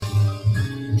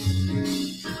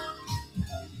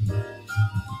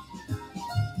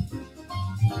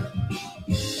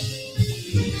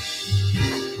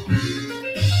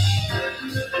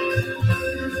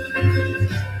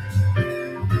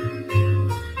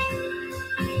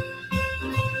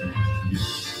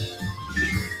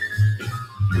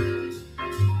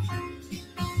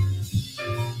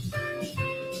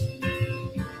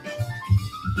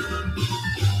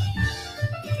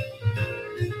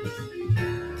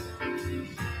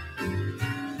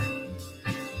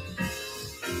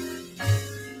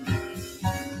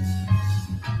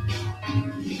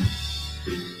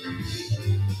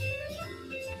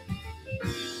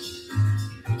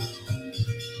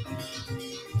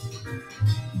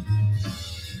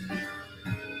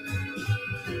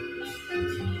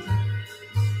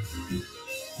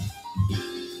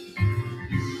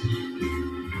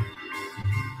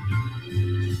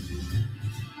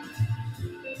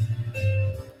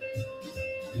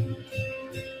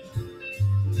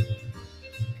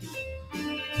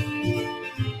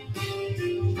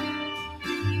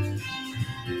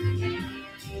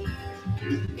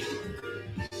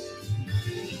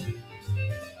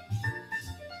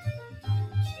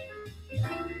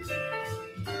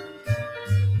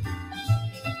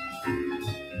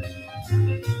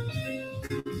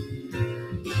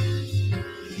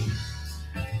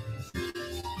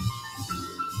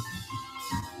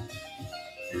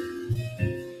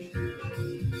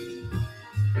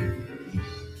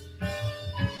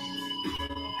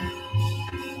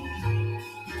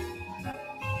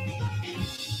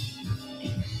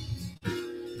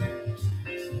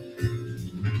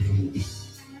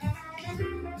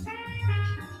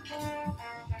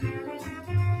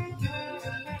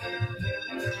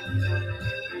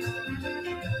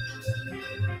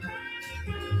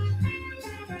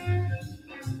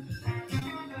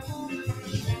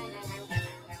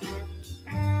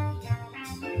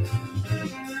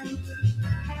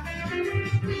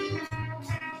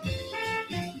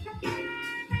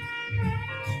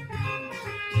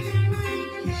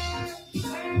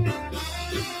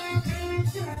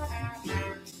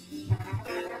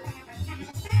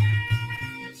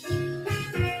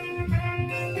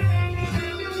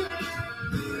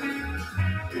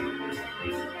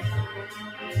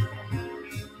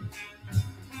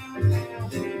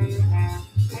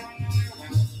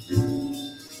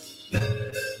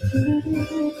You've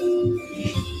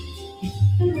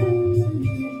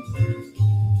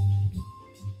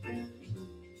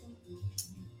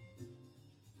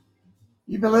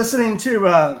been listening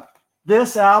to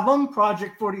this album,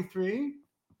 Project 43,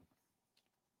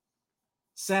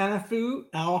 Sanifu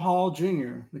Al Hall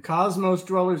Jr., the Cosmos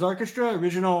Dwellers Orchestra,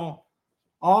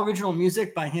 all original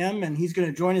music by him, and he's going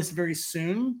to join us very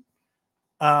soon.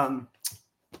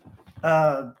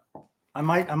 I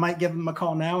might give him a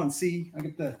call now and see. I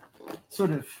get the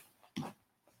sort of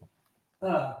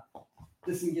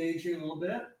disengage here a little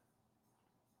bit.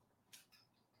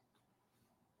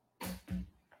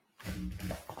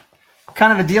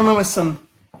 Kind of dealing with some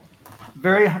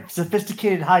very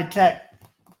sophisticated high-tech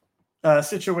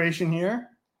situation here.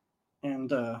 And,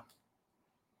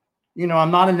 you know,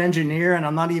 I'm not an engineer and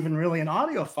I'm not even really an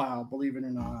audiophile, believe it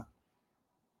or not.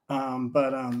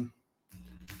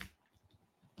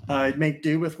 I make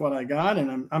do with what I got,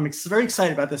 and I'm very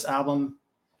excited about this album.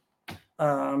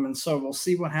 And so we'll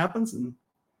see what happens, and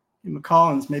give him a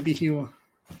call, and maybe he will.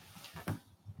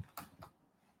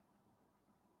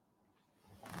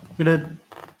 I'm going to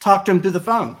talk to him through the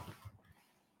phone.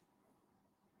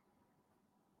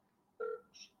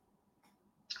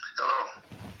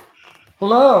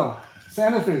 Hello,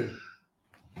 Sanifu.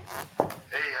 Hey,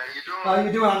 how you doing? How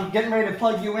you doing? I'm getting ready to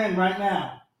plug you in right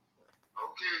now.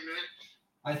 Okay, Mitch.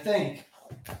 I think.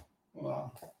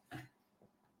 Well,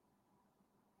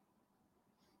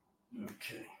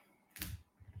 okay.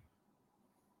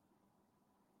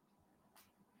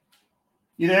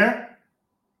 You there?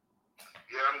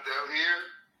 Yeah, I'm down here.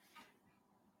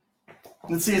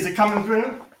 Let's see, is it coming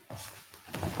through?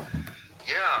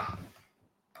 Yeah,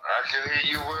 I can hear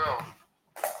you well.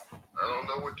 I don't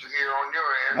know what you hear on your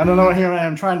end. I don't know what here I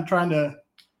am trying to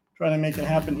make it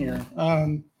happen here.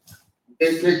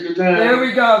 Take your time. There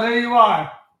we go. There you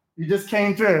are. You just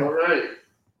came through. All right.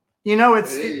 You know,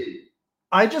 it's. Hey.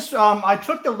 I just I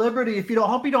took the liberty, if you don't,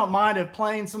 hope you don't mind, of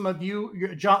playing some of your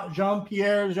Jean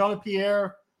Pierre,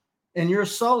 and your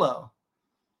solo.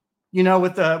 You know,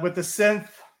 with the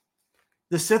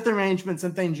synth arrangements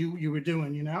and things you were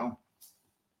doing. You know,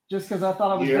 just because I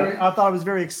thought it was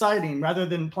very exciting, rather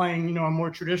than playing, you know, a more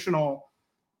traditional,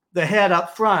 the head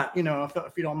up front. You know,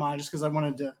 if you don't mind, just because I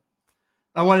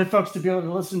wanted folks to be able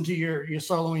to listen to your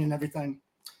soloing and everything.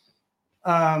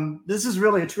 This is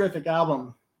really a terrific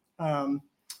album.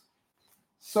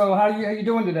 So how you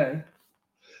doing today?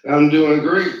 I'm doing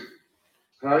great.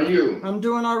 How are you? I'm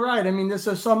doing all right. I mean,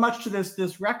 there's so much to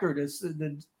this record. It's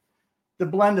the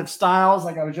blend of styles.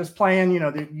 Like I was just playing, you know,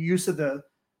 the use of the.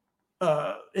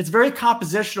 It's very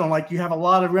compositional. Like you have a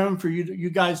lot of room for you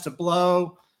guys to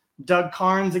blow. Doug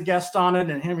Carn's a guest on it,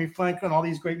 and Henry Franklin, all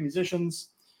these great musicians.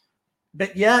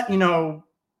 But yet, you know,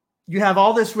 you have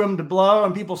all this room to blow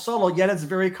and people solo, yet it's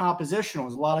very compositional.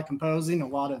 There's a lot of composing, a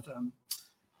lot of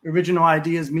original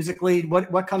ideas musically.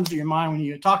 What comes to your mind when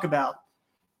you talk about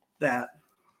that?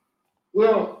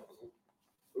 Well,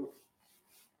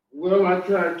 I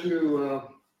try to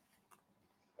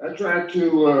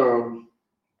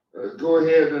go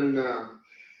ahead and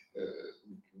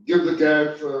give the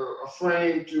guys a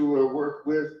frame to work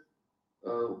with.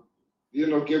 You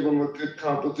know, give them a good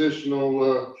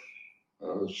compositional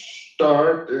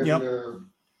start, and Yep.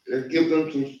 And give them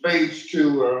some space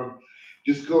to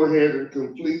just go ahead and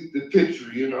complete the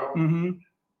picture. You know,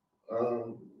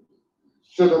 Mm-hmm.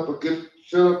 Set up a good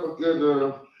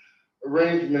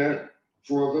arrangement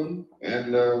for them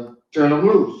and turn them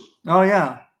loose. Oh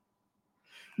yeah.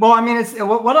 Well, I mean, it's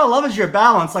what I love is your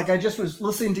balance. Like I just was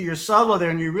listening to your solo there,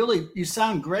 and you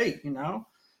sound great, you know.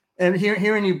 And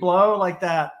hearing you blow like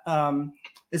that,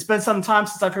 it's been some time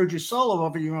since I've heard you solo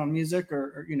over your own music,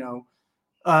 or you know,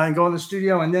 and go in the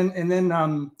studio, and then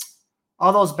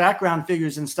all those background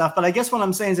figures and stuff. But I guess what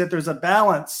I'm saying is that there's a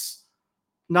balance,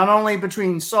 not only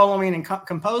between soloing and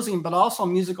composing, but also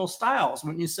musical styles.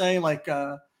 When you say like,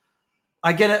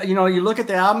 I get it, you know, you look at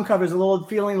the album covers,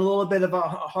 feeling a little bit of a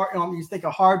hard, you know, you think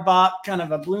a hard bop, kind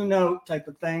of a Blue Note type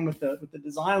of thing with the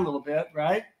design a little bit,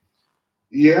 right?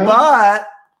 Yeah. But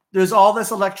there's all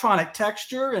this electronic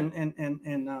texture and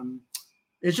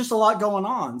it's just a lot going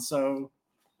on. So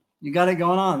you got it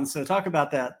going on. So talk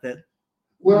about that.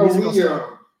 Well,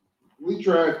 we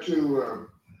tried to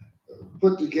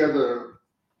put together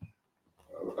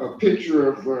a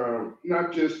picture of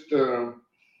not just the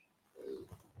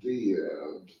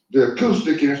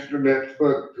acoustic instruments,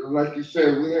 but like you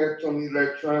said, we had some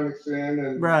electronics in,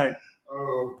 and right.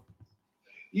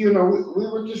 You know, we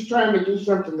were just trying to do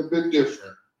something a bit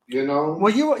different. You know.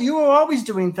 Well, you were always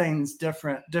doing things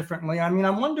differently. I mean,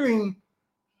 I'm wondering,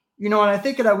 you know, and I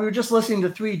think that we were just listening to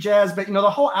 3 Jazz, but you know, the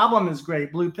whole album is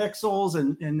great. Blue Pixels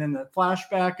and then the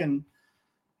flashback. And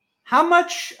how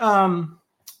much,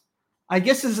 I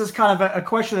guess this is kind of a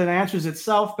question that answers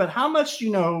itself, but how much, you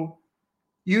know,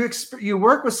 you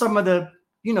work with some of the,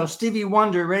 you know, Stevie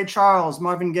Wonder, Ray Charles,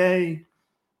 Marvin Gaye,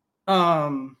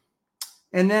 and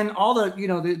then all the, you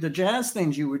know, the jazz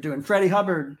things you were doing, Freddie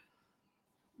Hubbard.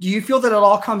 Do you feel that it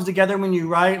all comes together when you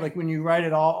write? Like when you write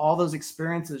it, all those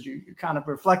experiences, you kind of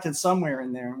reflected somewhere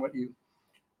in there and what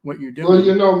you're doing. Well,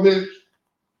 you know, Mitch,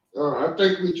 I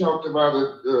think we talked about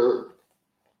it.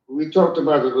 We talked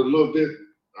about it a little bit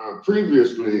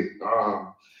previously.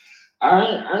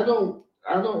 I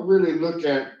don't really look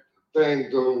at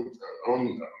things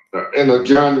on in a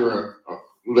genre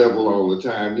level all the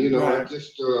time. You know, right. I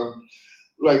just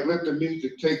like let the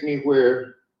music take me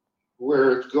where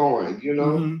it's going. You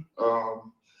know,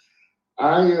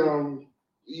 I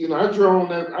you know, I draw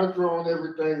on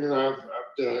everything that I've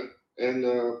done, and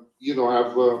you know,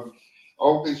 I've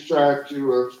always tried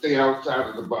to stay outside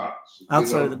of the box.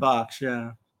 Outside of the box,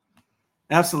 yeah,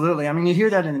 absolutely. I mean, you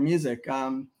hear that in the music.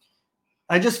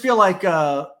 I just feel like,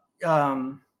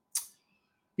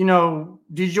 you know,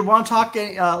 did you want to talk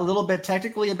a little bit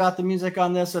technically about the music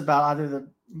on this, about either the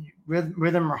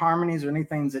rhythm or harmonies or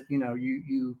anything that, you know,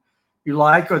 you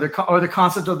like, or the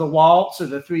concept of the waltz or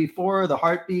the 3/4, the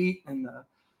heartbeat and the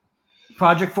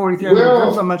Project 43?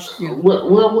 Well, so much, you know.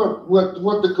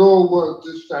 what the goal was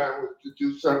this time was to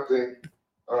do something.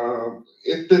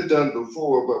 It's been done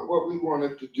before, but what we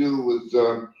wanted to do was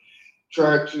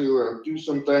try to do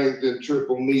some things in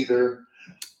triple meter,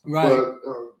 right? But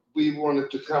we wanted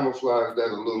to camouflage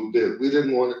that a little bit. We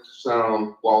didn't want it to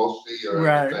sound waltzy or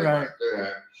anything like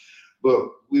that, but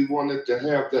we wanted to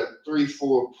have that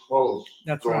 3/4 pulse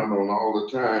going on all the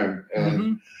time,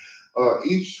 and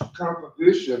each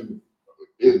composition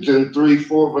is in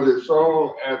 3/4, but it's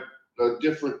all at a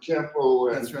different tempo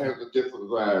and has a different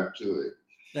vibe to it.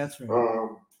 That's right.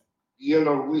 You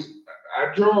know,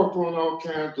 I draw upon all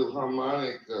kinds of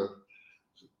harmonic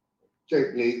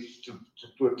techniques to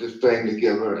put this thing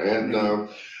together, and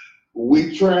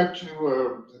we try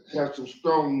to have some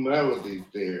strong melodies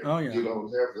there. Oh yeah. You know,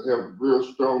 have real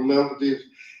strong melodies,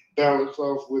 balance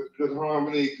off with good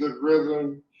harmony, good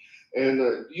rhythm,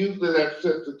 and usually that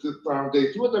sets a good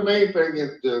foundation. Well, the main thing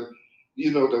is to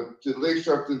lay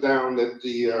something down that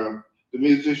the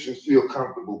musicians feel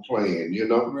comfortable playing. You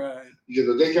know, right? You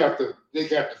know, they got to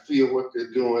feel what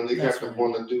they're doing. They got to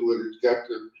want to do it. It's got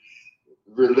to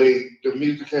relate. The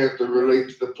music has to relate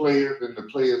to the players, and the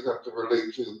players have to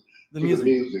relate to the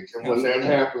music. And when that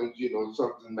happens, you know,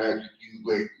 something magic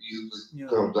usually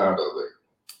comes out of it.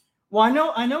 Well,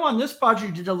 I know on this project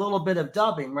you did a little bit of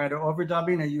dubbing, right, or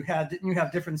overdubbing, or didn't you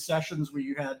have different sessions where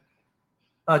you had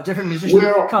different musicians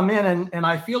come in, and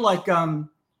I feel like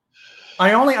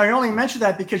I only mention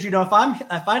that because, you know, if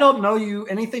I don't know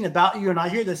anything about you and I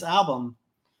hear this album,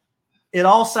 it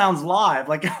all sounds live.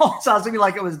 Like it all sounds to me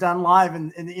like it was done live,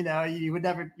 and you know, you would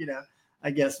never, you know,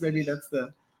 I guess maybe that's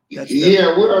the I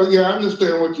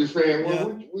understand what you're saying.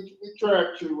 Well, we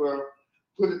tried to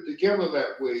put it together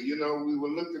that way. You know, we were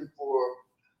looking for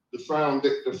the final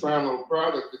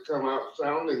product to come out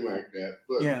sounding like that.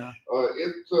 But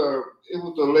it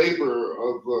was a labor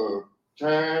of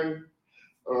time.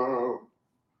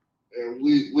 And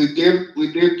we did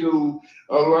do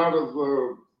a lot of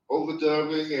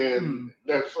overdubbing and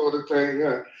that sort of thing.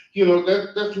 You know,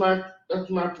 that's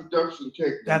my production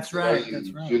technique. That's right.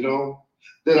 You know,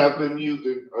 that I've been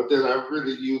using, or that I've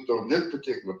really used on this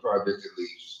particular project at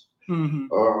least.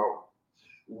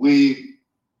 We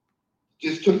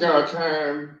just took our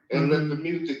time and let the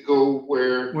music go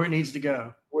where it needs to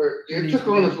go. Where it took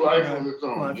on its life on its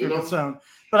own. You know?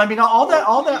 But I mean,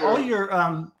 all your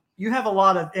you have a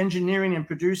lot of engineering and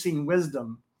producing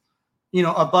wisdom, you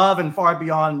know, above and far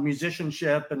beyond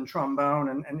musicianship and trombone,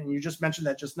 and you just mentioned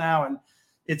that just now, and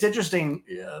it's interesting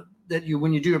that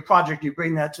when you do a project, you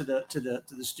bring that to the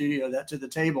studio, that to the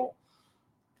table.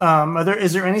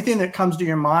 Is there anything that comes to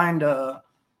your mind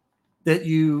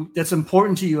that's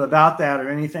important to you about that, or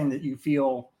anything that you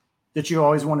feel that you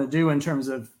always want to do in terms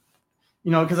of,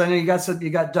 you know, because I know you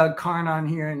got Doug Karn on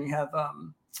here, and you have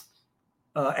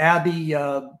Abby.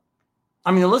 I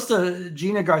mean, the list of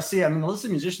Gina Garcia. I mean, the list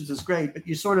of musicians is great, but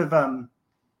you sort of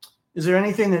is there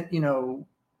anything that, you know,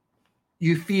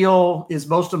 you feel is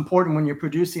most important when you're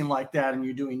producing like that and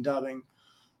you're doing dubbing?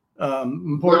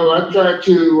 Well, I try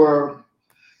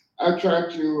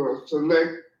to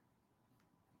select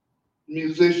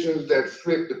musicians that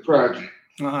fit the project.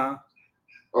 I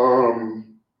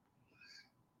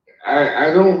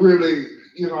don't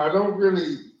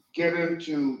really get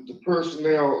into the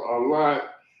personnel a lot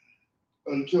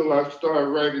until I start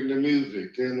writing the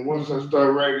music. And once I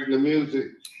start writing the music,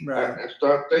 I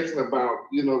start thinking about,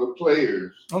 the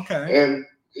players. Okay. And,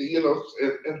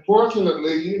 and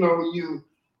fortunately, you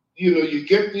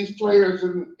get these players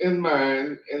in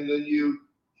mind, and then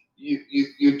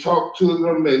you talk to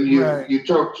them, and you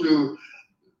talk to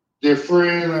their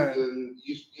friends, and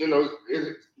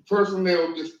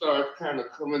personnel just starts kind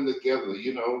of coming together,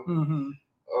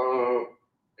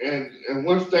 and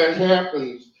once that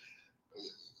happens,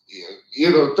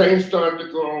 things start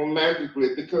to go on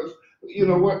magically, because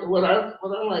what I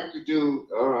like to do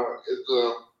is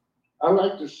I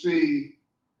like to see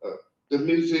the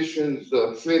musicians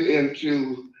fit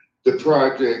into the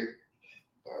project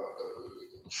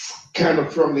kind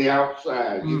of from the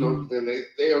outside, and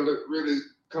they are really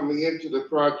coming into the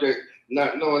project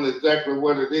not knowing exactly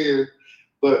what it is,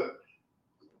 but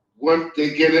once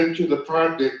they get into the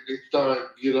project, they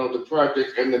start, the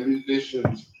project and the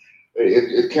musicians,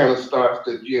 it kind of starts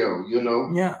to gel,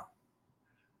 Yeah,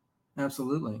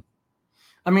 absolutely.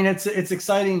 I mean, it's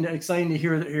exciting to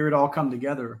hear it all come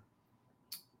together.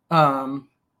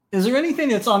 Is there anything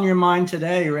that's on your mind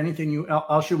today, or anything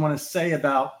else you want to say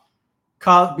about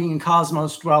being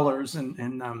Cosmos dwellers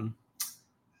Well,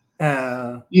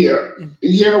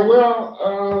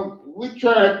 we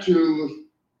tried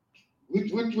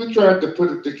to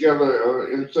put it together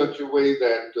in such a way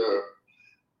that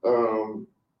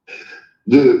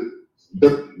the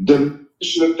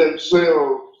mission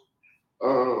themselves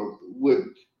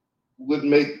would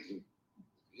make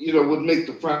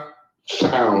the final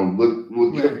sound, would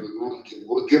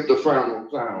give the final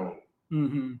sound.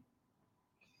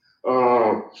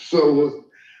 So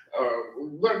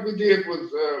what we did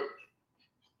was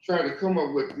try to come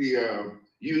up with the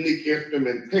unique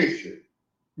instrumentation.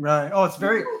 Right. Oh, it's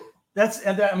very.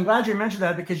 I'm glad you mentioned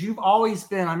that, because you've always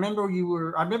been. I remember you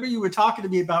were talking to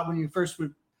me about when you first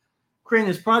were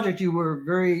creating this project. You were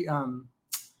very. I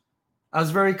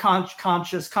was very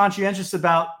conscientious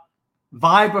about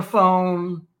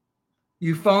vibraphone,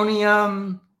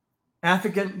 euphonium,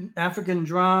 African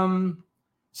drum,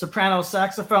 soprano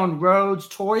saxophone, Rhodes,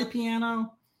 toy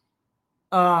piano,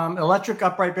 electric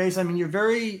upright bass. I mean, you're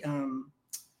very.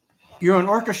 You're an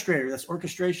orchestrator. That's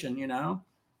orchestration,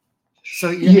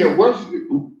 So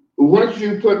once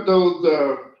you put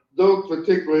those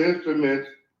particular instruments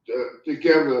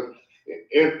together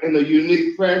in a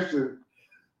unique fashion,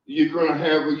 you're going to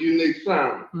have a unique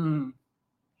sound.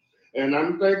 And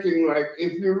I'm thinking, like,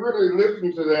 if you really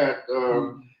listen to that,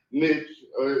 Mitch,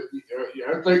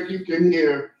 I think you can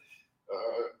hear,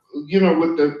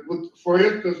 for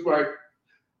instance, like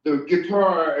the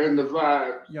guitar and the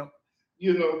vibes. Yep.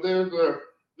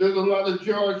 There's a lot of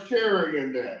George Shearing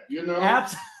in that,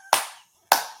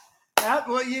 Absolutely.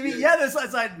 Well, you mean,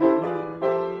 it's like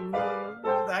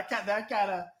that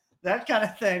kind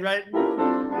of thing, right?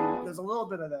 There's a little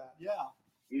bit of that,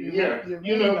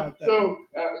 You're right. So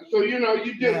you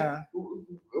just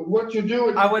what you do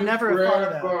is I would never have thought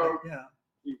of that.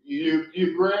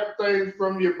 You grab things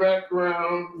from your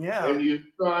background, and you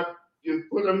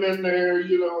put them in there,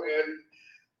 and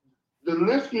the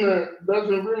listener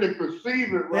doesn't really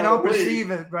perceive it right away. They don't perceive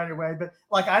it right away. But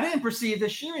like, I didn't perceive the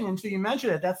shearing until you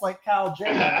mentioned it. That's like Cal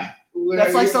Jader.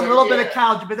 That's like some little bit of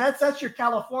Cal, but that's your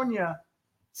California.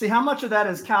 See how much of that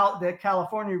is the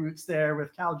California roots there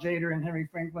with Cal Jader and Henry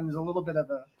Franklin. There's a little bit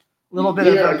of a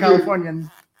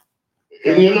Californian.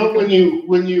 And when you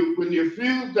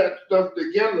fuse that stuff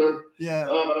together,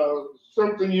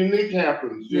 something unique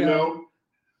happens. You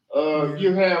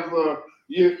have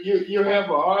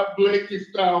a Art Blakey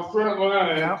style front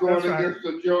line going against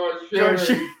the George Shearing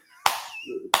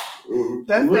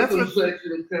rhythm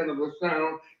section kind of a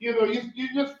sound. You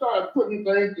just start putting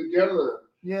things together.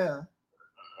 Yeah.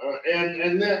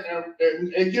 And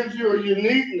it gives you a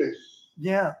uniqueness.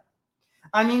 Yeah.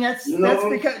 I mean, that's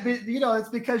because it's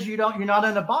because you're not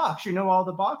in a box. You know all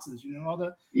the boxes. You know all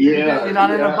the. You're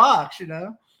not in a box.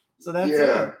 So that's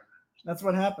it. That's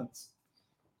what happens.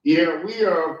 Yeah, we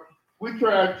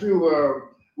tried to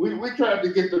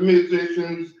get the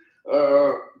musicians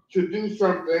to do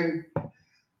something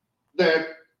that,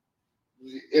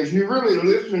 if you really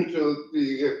listen to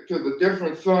the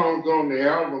different songs on the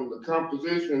album, the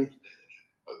compositions,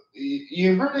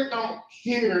 you really don't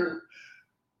hear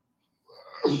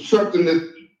something that's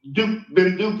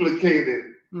been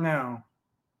duplicated. No,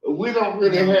 we don't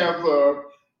really have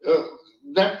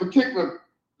that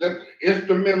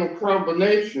instrumental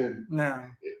combination. No,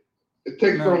 it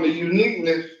takes on the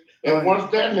uniqueness, and once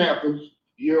that happens,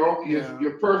 your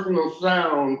personal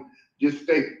sound just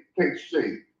takes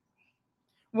shape.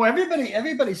 Well,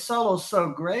 everybody's solo is so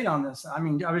great on this. I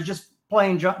mean, I was just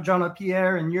playing Jonah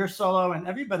Pierre and your solo, and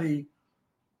everybody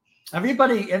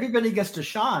gets to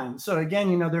shine. So again,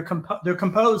 you know, they're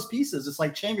composed pieces. It's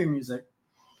like chamber music.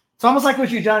 It's almost like what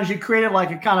you've done is you created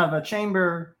like a kind of a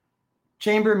chamber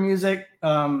music,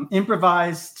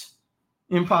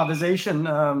 improvisation.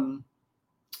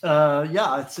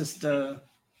 Yeah, it's just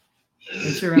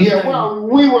it's your own Yeah, thing. well,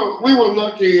 we were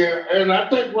lucky, and I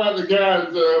think why the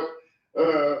guys,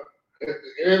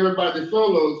 everybody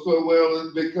solos so well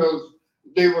is because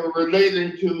they were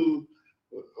relating to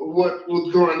what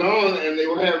was going on, and they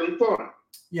were having fun.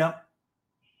 Yep.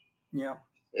 Yeah.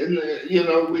 And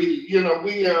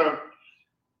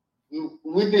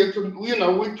we did some, we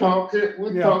talked it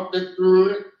through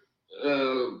it,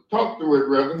 talked through it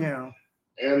rather. Yeah.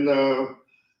 And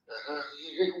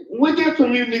we did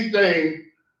some unique things.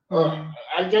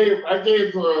 I gave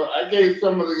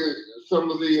some of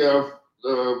the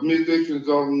musicians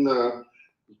on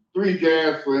Free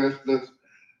Jazz, for instance.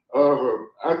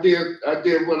 I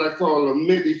did what I call a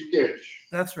MIDI sketch.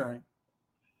 That's right.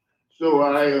 So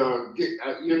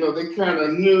they kind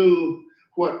of knew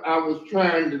what I was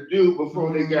trying to do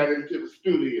before they got into the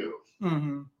studio.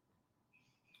 Mm-hmm.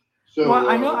 So well,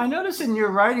 I notice in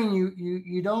your writing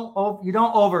you don't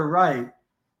overwrite.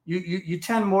 You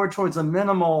tend more towards a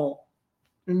minimal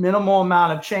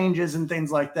amount of changes and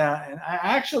things like that. And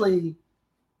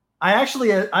I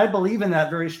believe in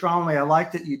that very strongly. I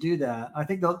like that you do that. I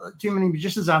think too many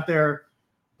musicians out there,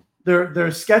 their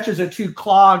sketches are too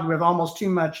clogged with almost too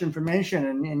much information,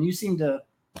 and you seem to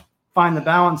find the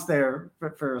balance there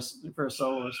for a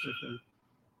soloist.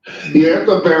 Yeah,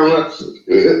 it's a balance.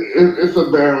 It's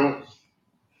a balance.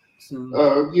 So,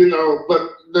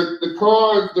 but the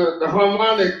chords, the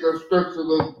harmonic structure of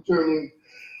the tune,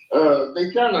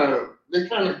 they kind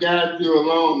of guide you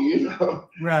along,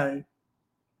 Right.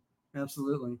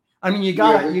 Absolutely. I mean, you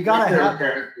have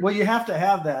to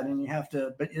have that, and you have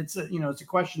to, but it's a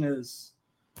question is,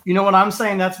 what I'm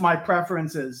saying, that's my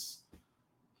preference is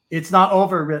it's not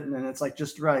overwritten and it's like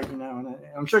just right, and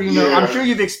I'm sure I'm sure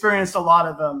you've experienced a lot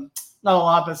of, not a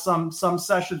lot, but some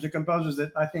sessions of composers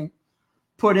that I think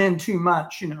put in too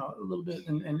much, a little bit,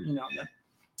 and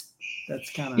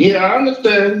that's kind of. Yeah, I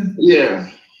understand.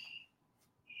 Yeah.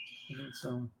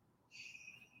 So.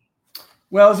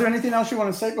 Well, is there anything else you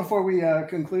want to say before we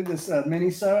conclude this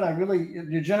mini-sode?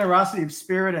 Your generosity of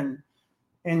spirit and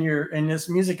this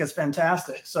music is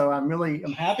fantastic. So I'm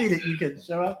happy that you could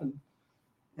show up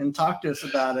and talk to us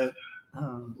about it.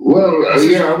 It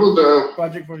was a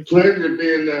pleasure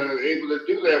being able to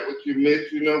do that with you,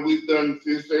 Mitch. We've done a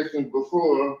few sessions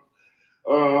before.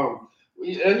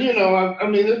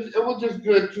 It was just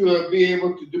good to be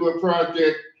able to do a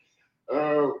project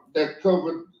that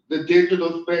covered the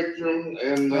digital spectrum,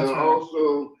 and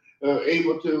also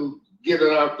able to get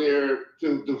it out there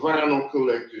to the vinyl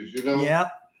collectors, Yeah,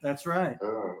 that's right.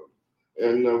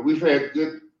 And we've had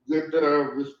good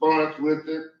response with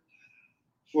it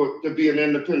to be an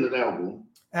independent album.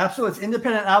 Absolutely, it's an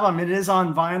independent album. It is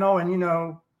on vinyl, and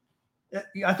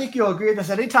I think you'll agree with this.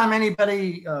 Anytime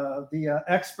anybody, the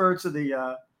experts or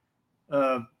the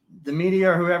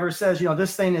media or whoever says,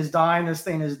 this thing is dying, this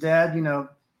thing is dead,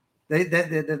 they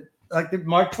like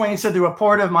Mark Twain said, the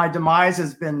report of my demise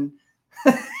has been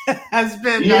a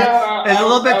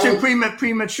little bit too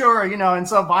premature, and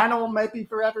so vinyl might be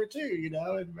forever too,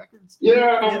 and records.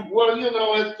 Yeah, well,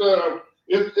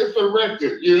 it's a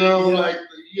record, like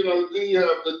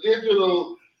the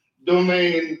digital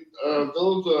domain,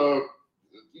 those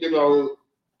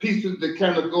pieces that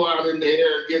kind of go out in the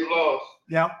air and get lost.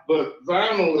 Yeah. But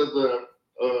vinyl is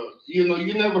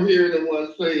you never hear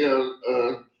anyone say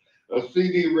a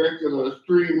CD record or a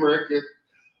stream record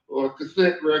or a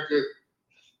cassette record,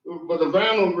 but a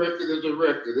vinyl record is a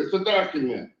record. It's a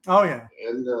document. Oh yeah.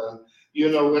 And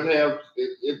it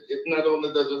not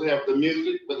only does it have the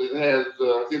music, but it has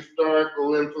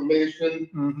historical information,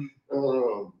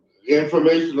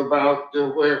 information about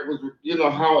where it was,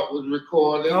 how it was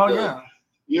recorded. Oh yeah.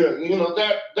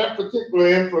 That particular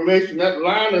information, that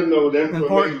liner note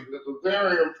information, is a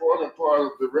very important part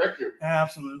of the record.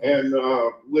 Absolutely. And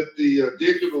with the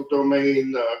digital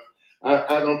domain, I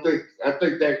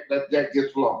think that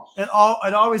gets lost. It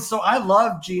always. So I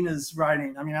love Gina's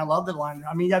writing. I mean, I love the liner.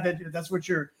 I mean, that's what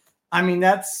you're. I mean,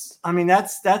 that's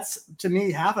to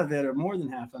me half of it or more than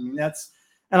half. I mean,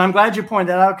 and I'm glad you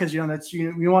pointed that out because that's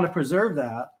we want to preserve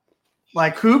that.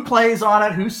 Like who plays on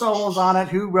it, who solos on it,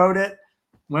 who wrote it.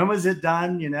 When was it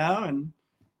done,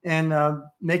 and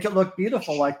make it look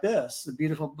beautiful like this, the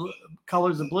beautiful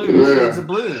colors of blue, shades of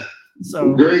blue.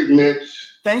 So great, Mitch.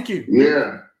 Thank you.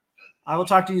 Yeah. I will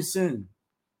talk to you soon.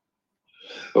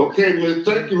 Okay, man.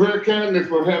 Thank you very kindly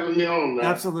for having me on. Man.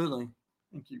 Absolutely.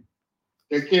 Thank you.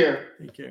 Take care. Take care.